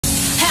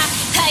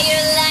Hey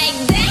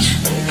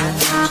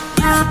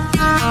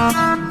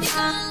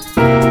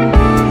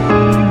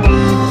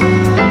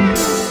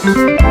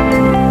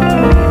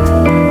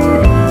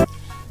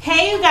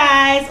you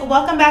guys,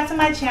 welcome back to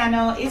my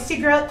channel. It's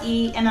your girl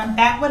E and I'm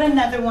back with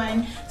another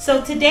one.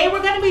 So today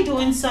we're going to be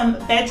doing some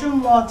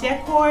bedroom wall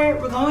decor.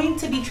 We're going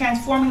to be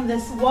transforming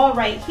this wall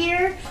right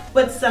here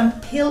with some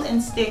peel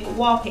and stick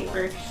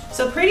wallpaper.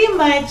 So pretty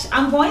much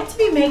I'm going to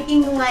be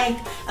making like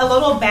a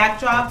little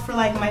backdrop for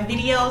like my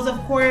videos, of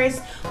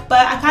course,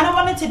 but I kind of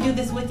wanted to do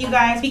this with you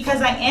guys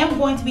because I am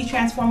going to be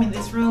transforming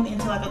this room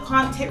into like a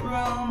content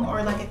room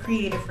or like a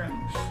creative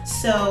room.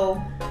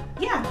 So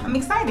yeah, I'm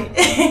excited.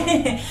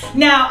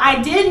 Now,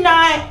 I did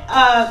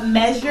not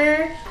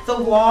measure the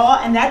wall,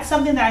 and that's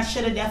something that I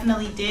should have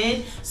definitely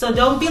did. So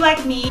don't be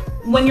like me.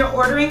 When you're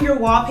ordering your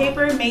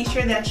wallpaper, make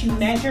sure that you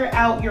measure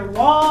out your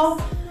wall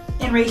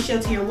in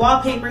ratio to your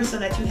wallpaper so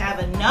that you have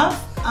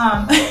enough.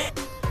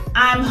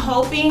 I'm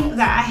hoping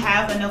that I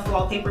have enough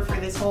wallpaper for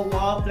this whole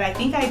wall, but I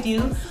think I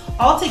do.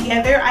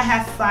 Altogether, I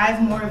have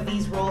 5 more of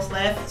these rolls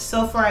left.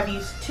 So far, I've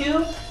used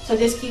 2. So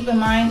just keep in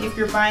mind, if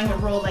you're buying a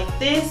roll like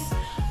this,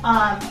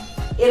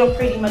 it'll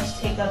pretty much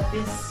take up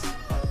this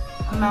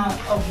amount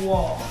of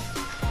wall.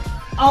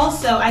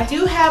 Also, I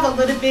do have a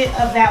little bit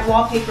of that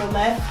wallpaper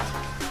left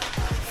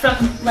from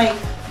like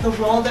the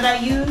roll that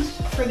I used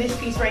for this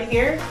piece right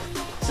here.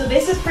 So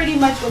this is pretty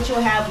much what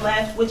you'll have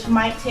left, which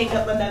might take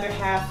up another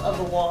half of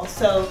the wall.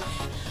 So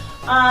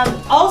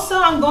also,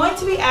 I'm going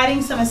to be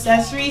adding some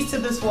accessories to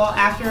this wall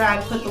after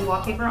I put the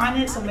wallpaper on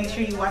it. So make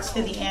sure you watch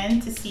to the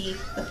end to see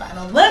the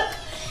final look.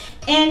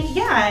 And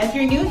yeah, if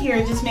you're new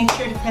here, just make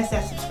sure to press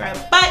that subscribe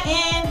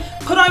button,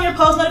 put on your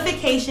post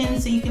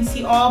notifications so you can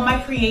see all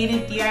my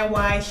creative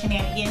DIY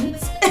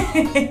shenanigans.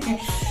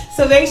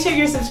 So make sure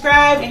you're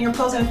subscribed and your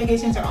post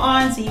notifications are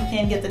on so you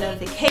can get the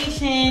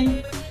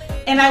notification.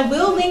 And I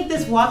will link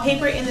this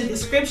wallpaper in the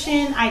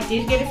description. I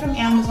did get it from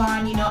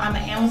Amazon. You know, I'm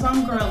an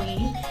Amazon girly.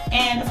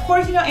 And of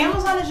course, you know,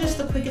 Amazon is just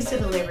the quickest to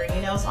deliver.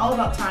 You know, it's all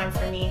about time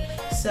for me.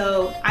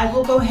 So I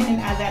will go ahead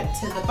and add that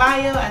to the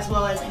bio as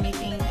well as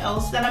anything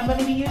else that I'm going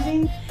to be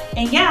using.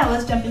 And yeah,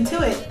 let's jump into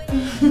it.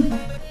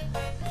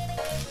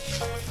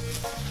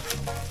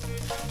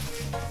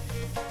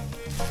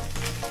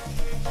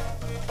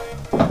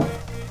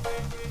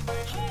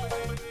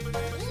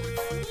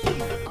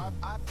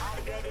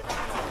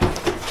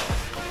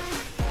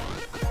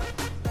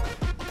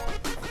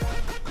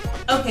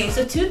 Okay,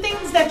 so 2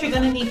 things that you're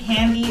gonna need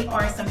handy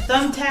are some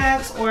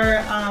thumbtacks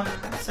or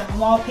some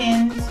wall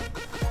pins.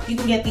 You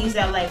can get these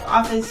at like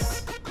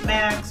Office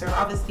Max or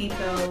Office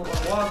Depot or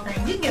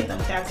Walgreens. You can get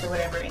thumbtacks or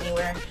whatever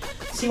anywhere.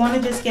 So you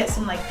want to just get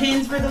some like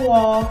pins for the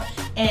wall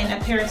and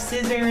a pair of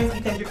scissors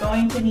because you're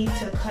going to need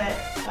to cut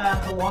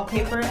the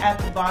wallpaper at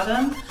the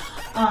bottom.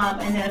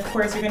 And then of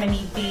course you're going to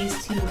need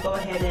these to go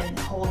ahead and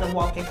hold the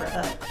wallpaper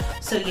up.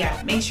 So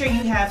yeah, make sure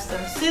you have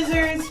some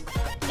scissors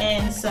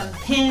and some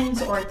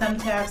pins or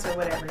thumbtacks or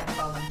whatever you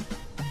call them.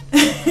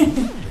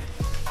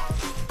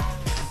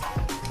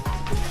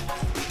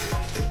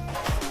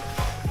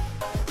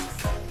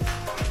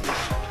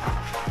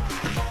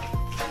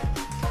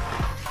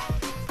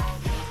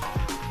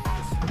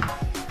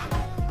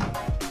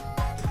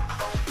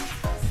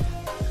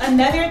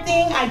 Another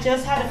thing, I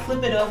just had to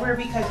flip it over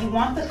because you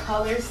want the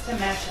colors to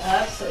match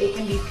up so it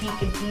can be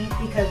pink and pink,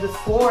 because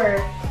before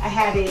I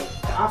had it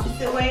the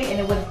opposite way and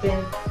it would have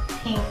been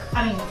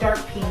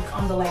dark pink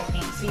on the light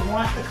pink. So you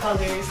want the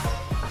colors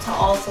to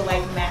also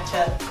like match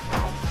up.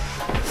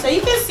 So you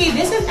can see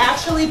this is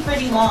actually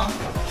pretty long.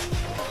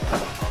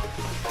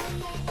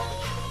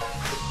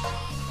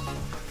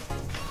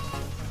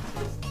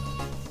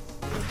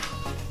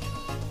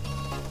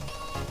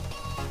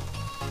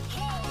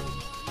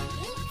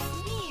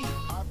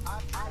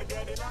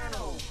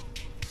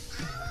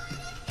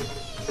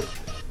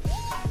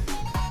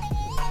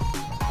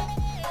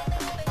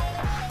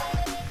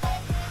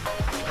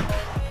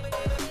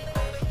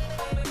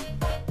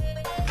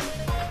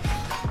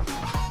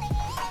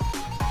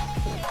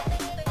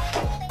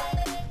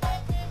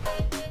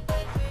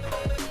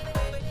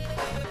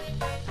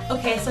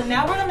 Okay, so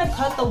now we're gonna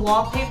cut the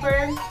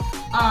wallpaper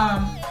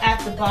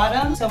at the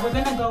bottom. So we're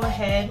gonna go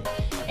ahead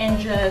and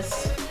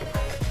just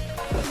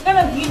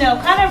you know,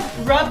 kind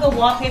of rub the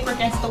wallpaper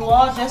against the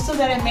wall just so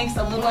that it makes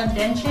a little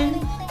indentation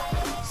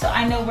so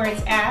I know where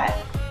it's at.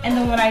 And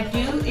then what I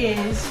do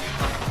is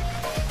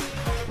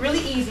really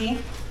easy.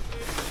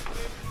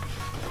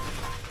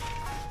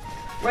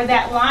 Where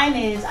that line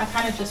is, I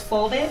kind of just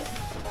fold it.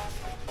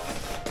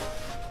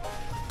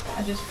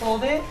 I just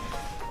fold it,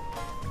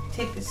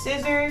 take the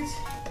scissors,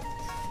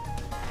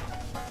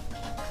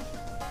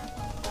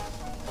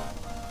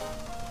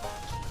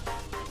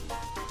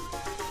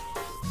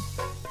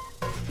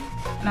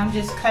 and I'm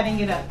just cutting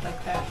it up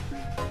like that.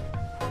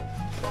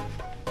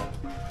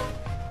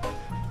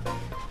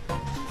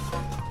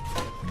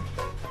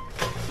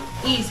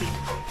 Easy.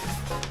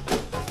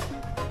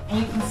 And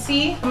you can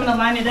see, I'm gonna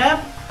line it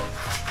up.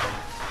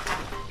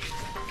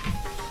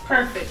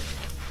 Perfect.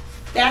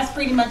 That's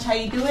pretty much how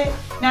you do it.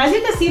 Now as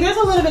you can see, there's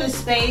a little bit of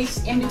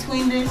space in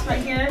between this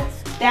right here.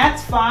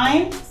 That's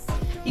fine,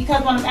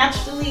 because when I'm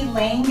actually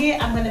laying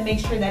it, I'm gonna make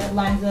sure that it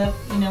lines up,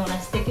 you know, when I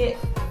stick it,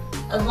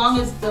 as long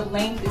as the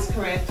length is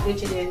correct,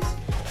 which it is.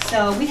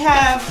 So we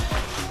have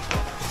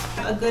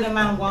a good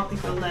amount of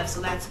wallpaper left,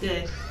 so that's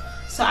good.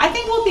 So I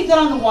think we'll be good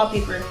on the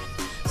wallpaper.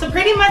 So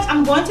pretty much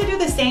I'm going to do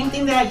the same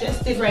thing that I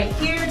just did right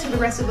here to the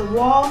rest of the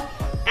wall.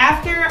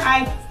 After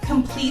I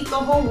complete the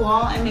whole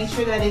wall and make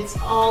sure that it's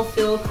all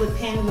filled with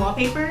pinned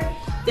wallpaper,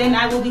 then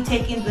I will be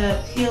taking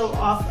the peel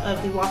off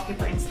of the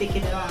wallpaper and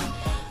sticking it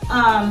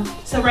on.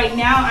 So right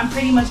now I'm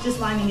pretty much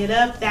just lining it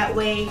up. That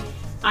way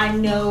I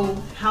know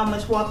how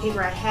much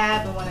wallpaper I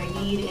have and what I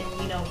need,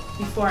 and you know,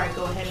 before I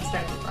go ahead and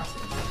start the process.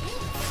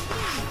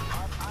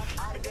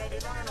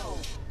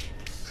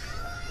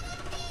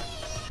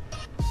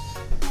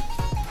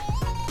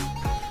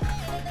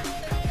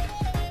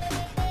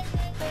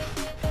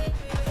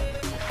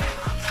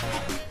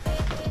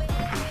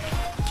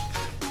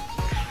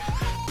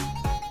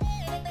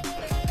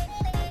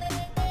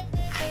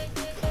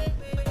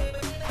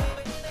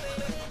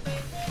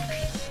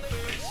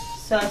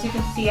 So as you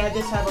can see, I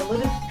just have a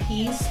little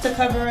piece to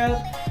cover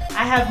up.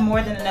 I have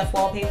more than enough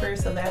wallpaper,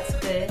 so that's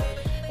good.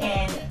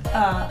 And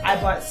I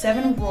bought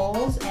 7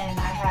 rolls, and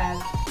I have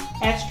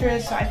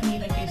extras, so I can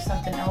even do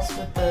something else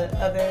with the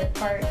other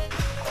part.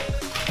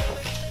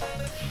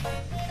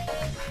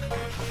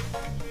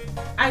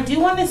 I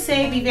do want to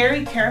say be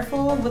very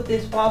careful with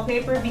this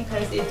wallpaper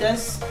because it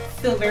does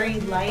feel very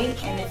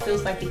light and it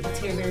feels like it can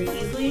tear very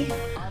easily.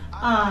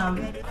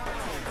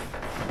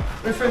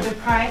 But for the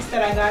price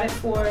that I got it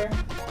for,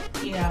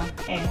 you know,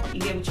 hey, you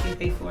get what you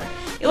pay for.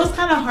 It was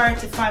kind of hard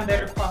to find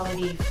better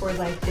quality for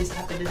like this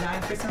type of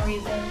design for some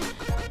reason,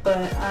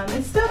 but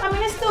it's still, I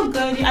mean, it's still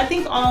good. I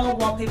think all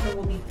wallpaper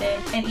will be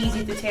thin and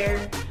easy to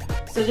tear,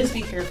 so just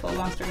be careful,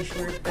 long story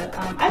short. But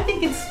I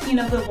think it's, you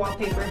know, good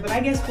wallpaper, but I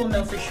guess we'll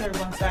know for sure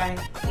once I,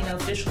 you know,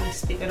 officially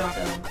stick it on,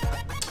 so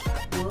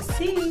we'll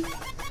see.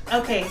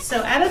 Okay, so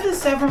out of the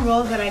 7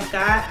 rolls that I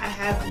got, I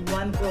have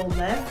 1 roll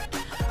left.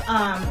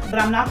 But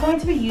I'm not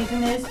going to be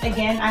using this.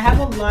 Again, I have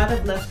a lot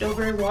of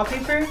leftover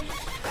wallpaper,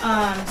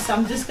 so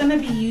I'm just going to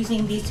be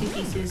using these 2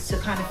 pieces to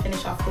kind of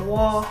finish off the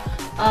wall.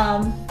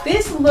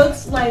 This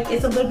looks like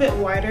it's a little bit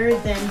wider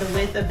than the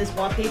width of this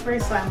wallpaper,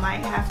 so I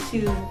might have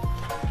to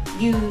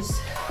use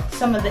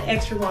some of the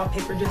extra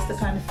wallpaper just to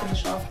kind of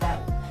finish off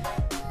that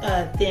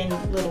thin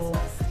little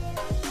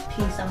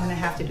piece I'm going to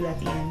have to do at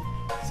the end.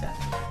 So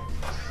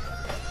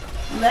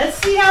let's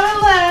see how it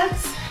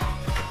looks.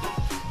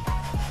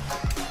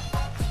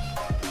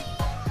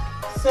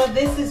 So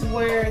this is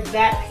where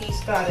that piece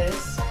got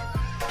us.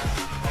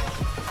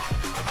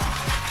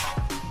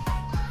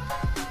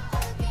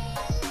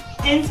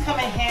 Pins come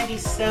in handy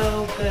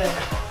so good,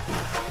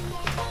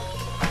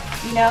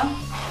 you know?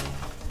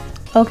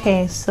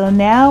 Okay, so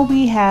now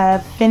we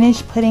have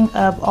finished putting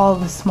up all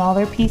the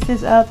smaller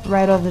pieces up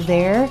right over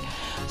there.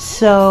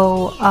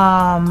 So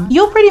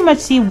you'll pretty much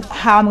see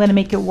how I'm gonna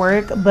make it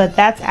work, but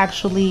that's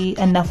actually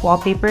enough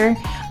wallpaper.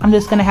 I'm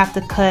just gonna have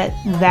to cut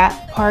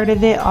that part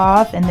of it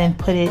off and then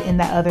put it in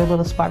that other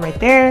little spot right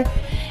there.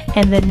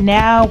 And then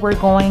now we're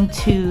going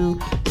to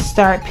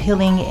start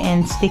peeling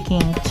and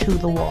sticking to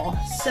the wall.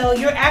 So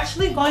you're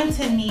actually going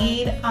to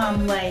need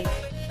like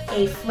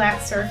a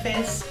flat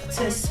surface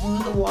to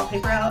smooth the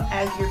wallpaper out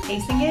as you're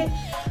pasting it.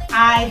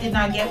 I did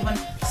not get one,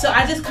 so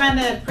I just kind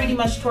of pretty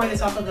much tore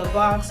this off of the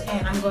box,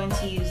 and I'm going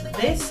to use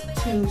this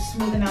to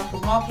smoothen out the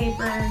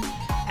wallpaper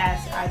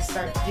as I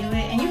start to do it.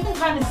 And you can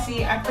kind of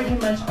see I pretty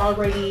much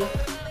already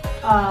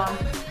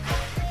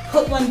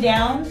put one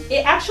down.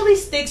 It actually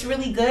sticks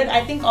really good.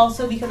 I think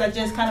also because I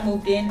just kind of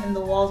moved in and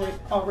the walls are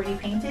already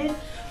painted.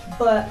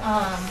 But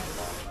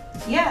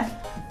yeah,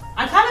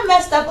 I kind of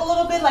messed up a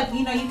little bit. Like,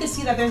 you know, you can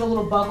see that there's a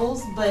little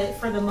bubbles, but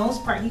for the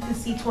most part, you can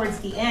see towards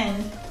the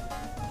end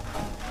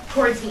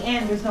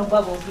there's no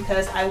bubbles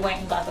because I went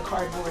and got the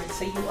cardboard.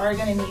 So you are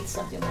gonna need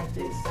something like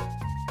this.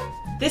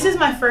 This is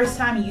my first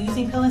time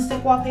using peel and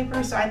stick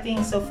wallpaper, so I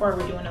think so far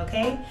we're doing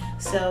okay.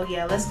 So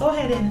yeah, let's go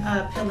ahead and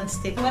peel and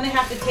stick. I'm gonna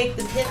have to take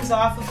the pins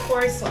off, of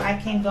course, so I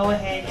can go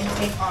ahead and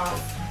take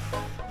off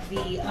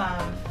the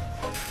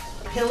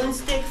peel and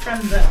stick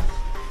from the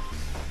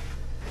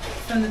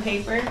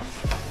paper.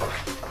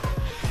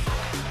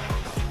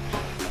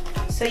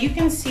 So you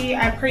can see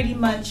I pretty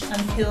much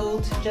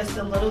unpeeled just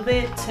a little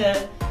bit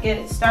to get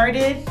it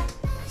started.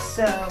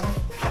 So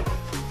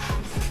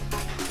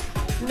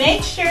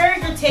make sure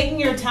you're taking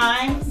your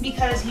time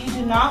because you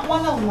do not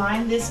want to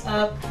line this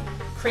up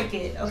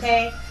crooked,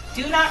 okay?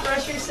 Do not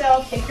rush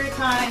yourself, take your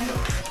time,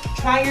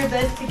 try your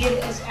best to get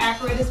it as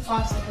accurate as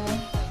possible.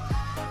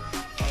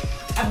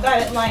 I've got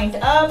it lined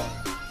up.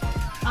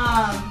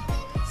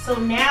 So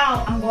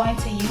now I'm going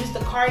to use the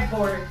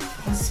cardboard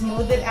and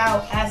smooth it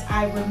out as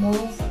I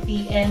remove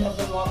the end of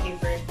the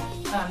wallpaper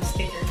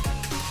sticker.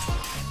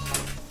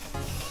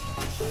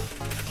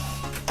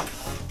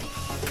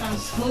 So I'm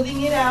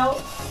smoothing it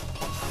out.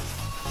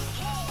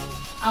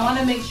 I want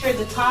to make sure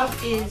the top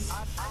is,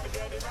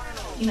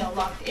 you know,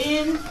 locked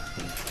in.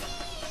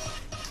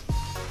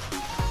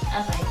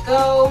 as I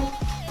go.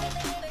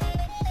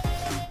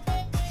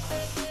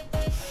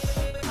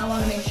 I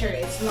want to make sure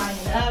it's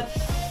lining up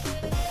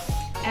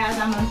as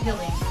I'm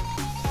unpeeling.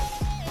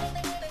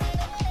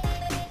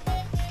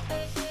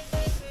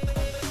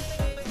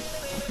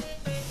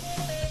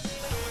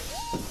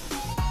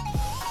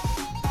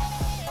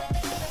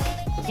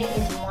 It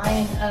is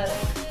lining up.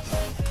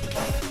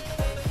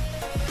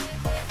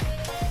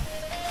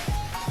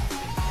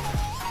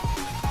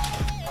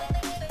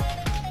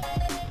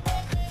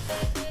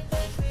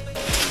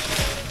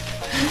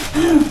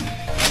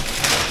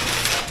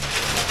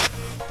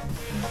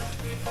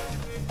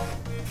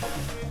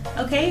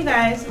 Okay, you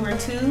guys, we're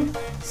 2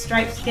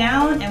 stripes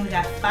down and we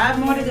got 5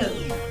 more to go.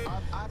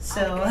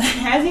 So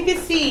as you can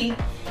see,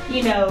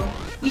 you know,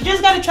 you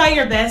just gotta try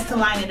your best to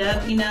line it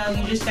up. You know,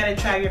 you just gotta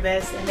try your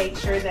best and make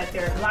sure that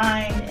they're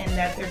lined and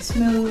that they're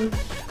smooth.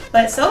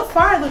 But so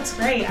far it looks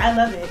great. I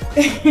love it.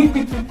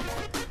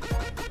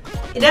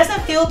 It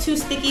doesn't feel too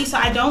sticky, so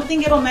I don't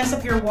think it'll mess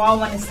up your wall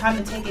when it's time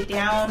to take it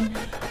down.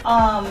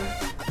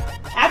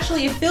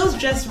 Actually, it feels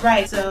just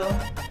right. So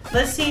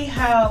let's see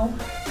how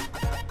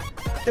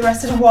the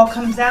rest of the wall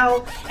comes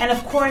out, and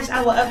of course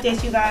I will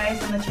update you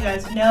guys and let you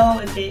guys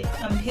know if it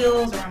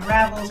unpeels or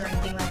unravels or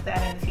anything like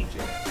that in the future.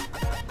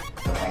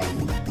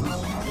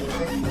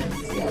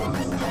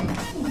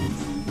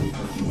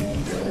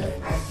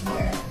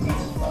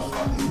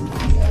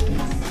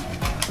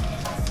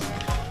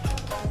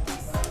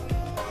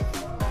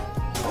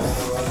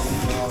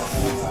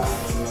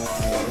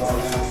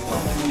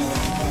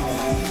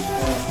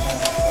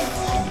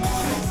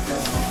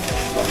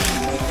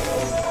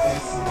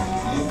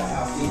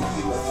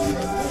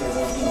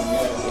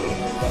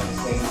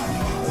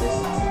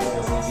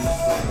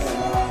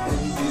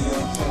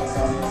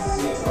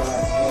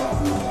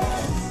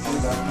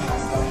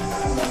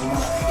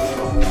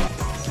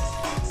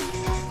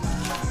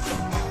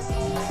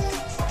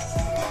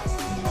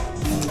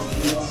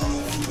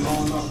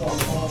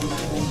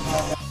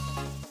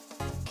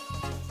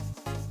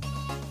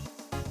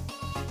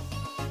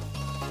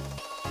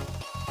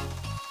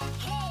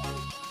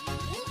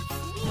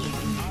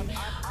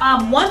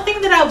 One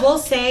thing that I will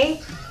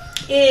say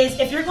is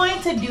if you're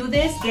going to do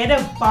this, get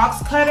a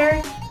box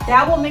cutter.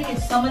 That will make it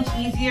so much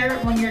easier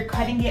when you're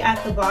cutting it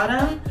at the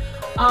bottom.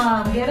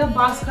 Get a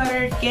box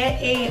cutter,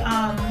 get a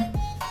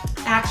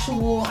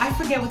actual, I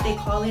forget what they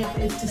call it,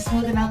 it's to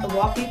smoothen out the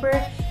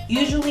wallpaper.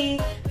 Usually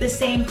the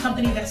same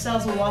company that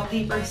sells the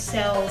wallpaper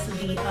sells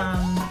the,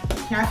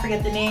 I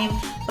forget the name,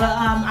 but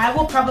I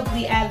will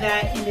probably add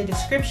that in the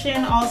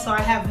description. Also,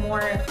 I have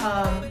more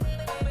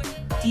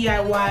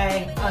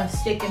DIY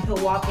stick and peel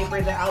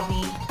wallpaper that I'll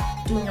be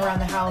doing around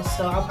the house,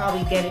 so I'll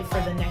probably get it for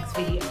the next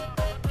video.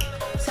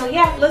 So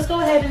yeah, let's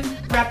go ahead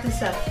and wrap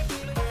this up.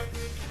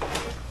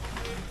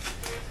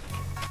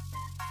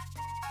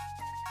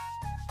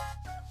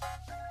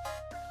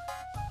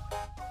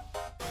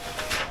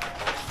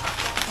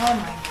 Oh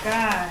my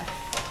god,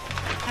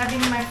 having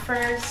my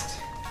first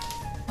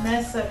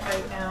mess up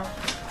right now.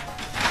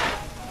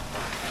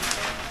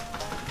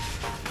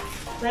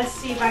 Let's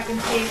see if I can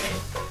save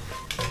it.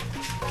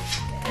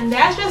 And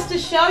that's just to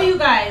show you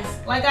guys,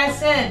 like I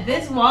said,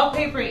 this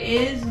wallpaper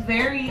is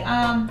very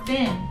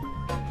thin.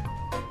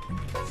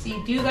 So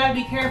you do gotta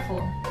be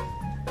careful.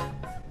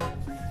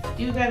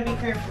 You gotta be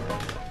careful.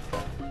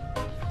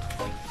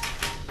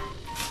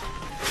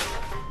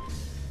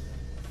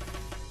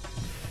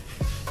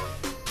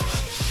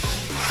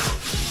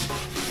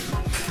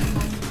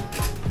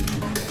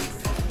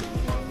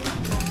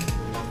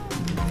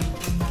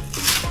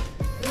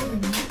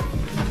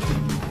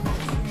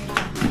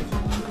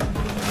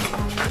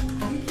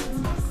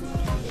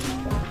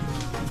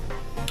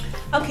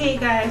 Okay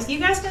guys, you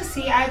guys can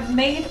see I've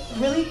made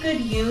really good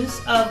use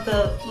of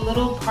the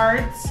little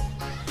parts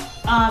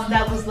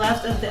that was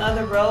left of the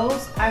other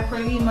rows. I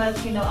pretty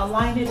much, you know,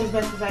 aligned it as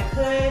best as I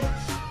could,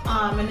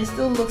 and it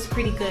still looks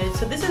pretty good.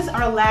 So this is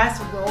our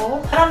last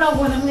roll. I don't know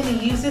what I'm going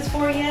to use this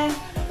for yet.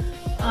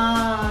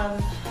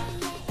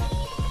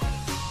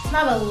 It's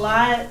not a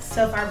lot,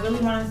 so if I really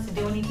wanted to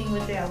do anything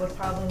with it, I would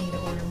probably need to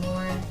order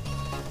more.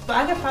 But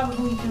I could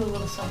probably do a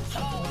little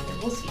something with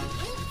it. We'll see.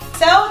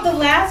 So the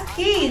last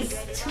piece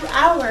to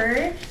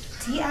our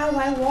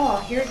DIY wall,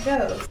 here it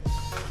goes.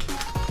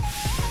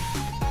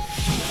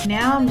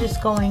 Now I'm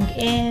just going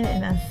in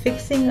and I'm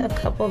fixing a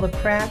couple of the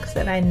cracks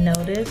that I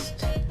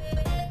noticed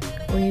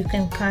where you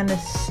can kind of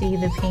see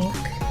the pink.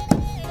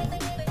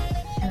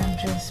 And I'm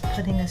just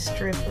putting a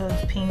strip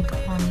of pink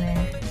on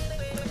there.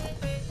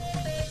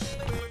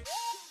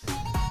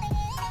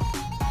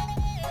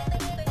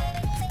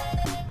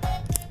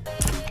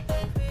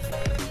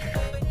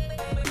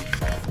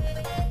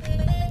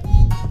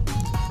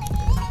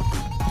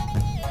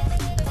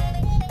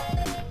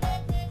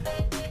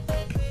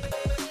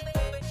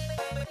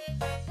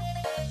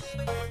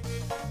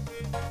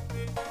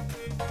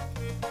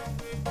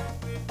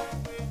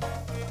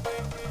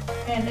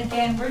 And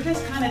again, we're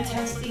just kind of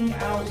testing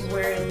out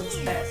where it looks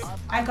best.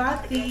 I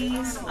got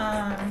these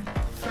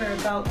for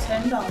about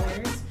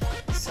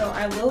 $10, so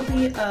I will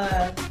be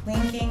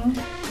linking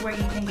where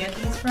you can get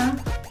these from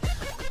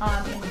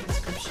in the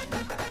description.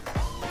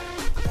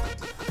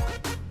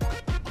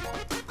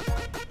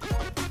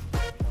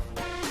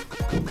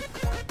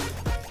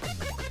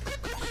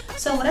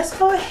 So let's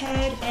go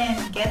ahead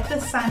and get the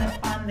sign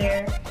up on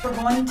there. We're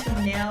going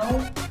to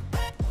nail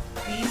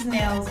these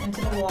nails into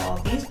the wall.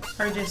 These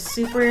are just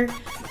super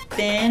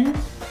thin,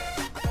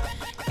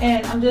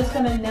 and I'm just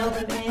gonna nail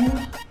them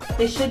in.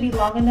 They should be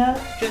long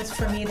enough just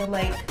for me to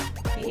like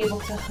be able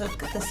to hook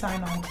the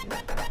sign onto.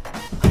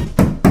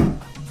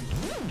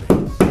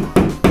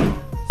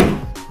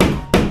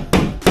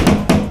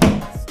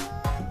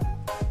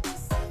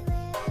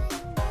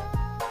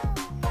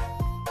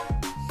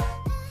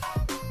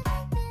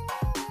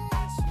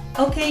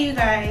 Okay, you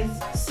guys,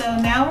 so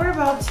now we're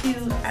about to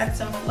add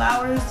some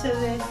flowers to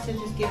this to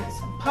just give it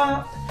some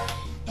pop,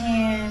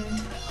 and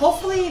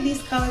hopefully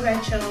these colors I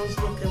chose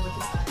look good with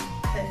the sign,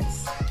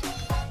 because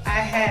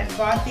I had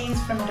bought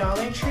these from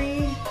Dollar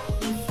Tree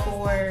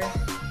before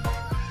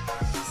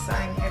the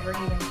sign ever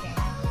even came.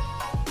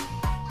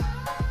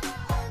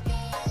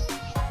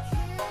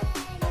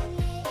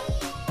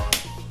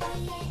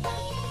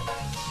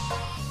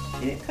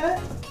 Did it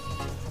cut?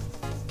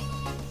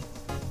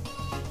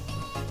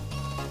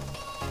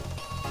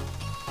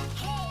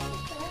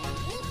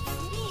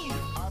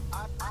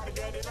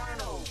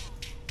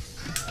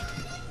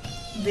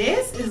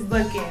 This is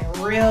looking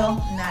real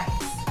nice.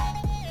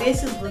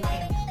 This is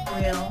looking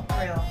real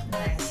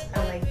nice.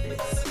 I like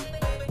this.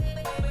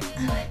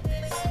 I like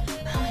this.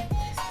 I like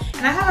this.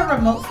 And I have a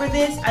remote for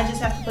this. I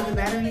just have to put the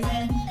batteries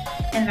in.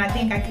 And I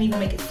think I can even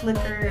make it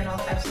flicker and all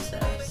types of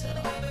stuff. So,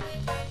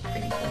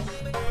 pretty cool.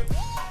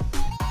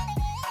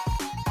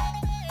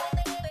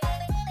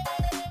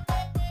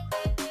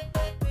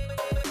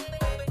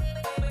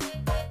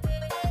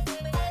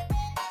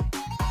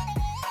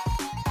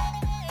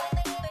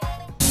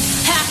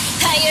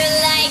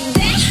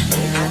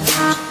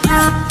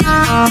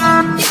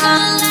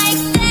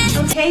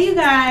 Okay, you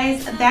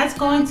guys, that's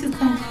going to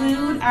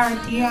conclude our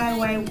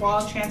DIY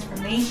wall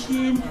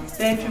transformation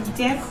bedroom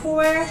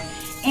decor.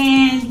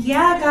 And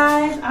yeah,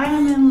 guys, I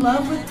am in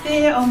love with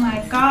it. Oh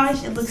my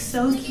gosh, it looks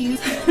so cute.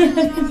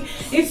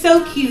 It's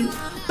so cute.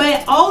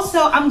 But also,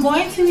 I'm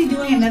going to be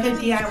doing another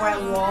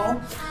DIY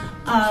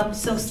wall.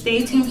 So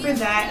stay tuned for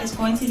that. It's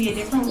going to be a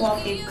different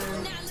wallpaper.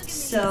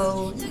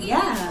 So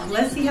yeah,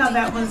 let's see how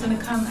that one's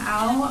gonna come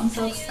out. I'm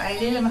so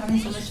excited. I'm having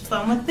so much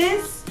fun with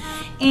this.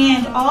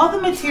 And all the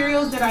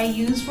materials that I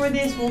use for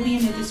this will be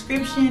in the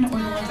description, or the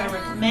ones I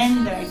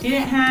recommend that I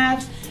didn't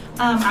have.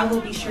 I will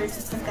be sure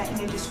to put that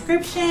in the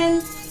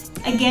description.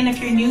 Again, if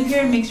you're new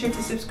here, make sure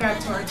to subscribe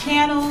to our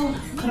channel,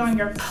 put on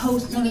your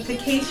post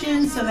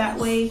notifications so that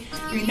way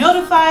you're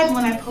notified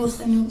when I post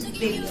a new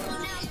video.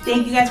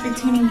 Thank you guys for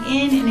tuning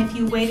in, and if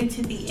you waited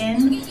to the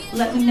end,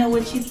 let me know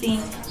what you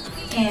think.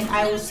 And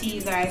I will see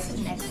you guys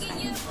next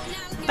time.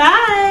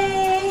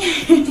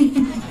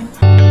 Bye!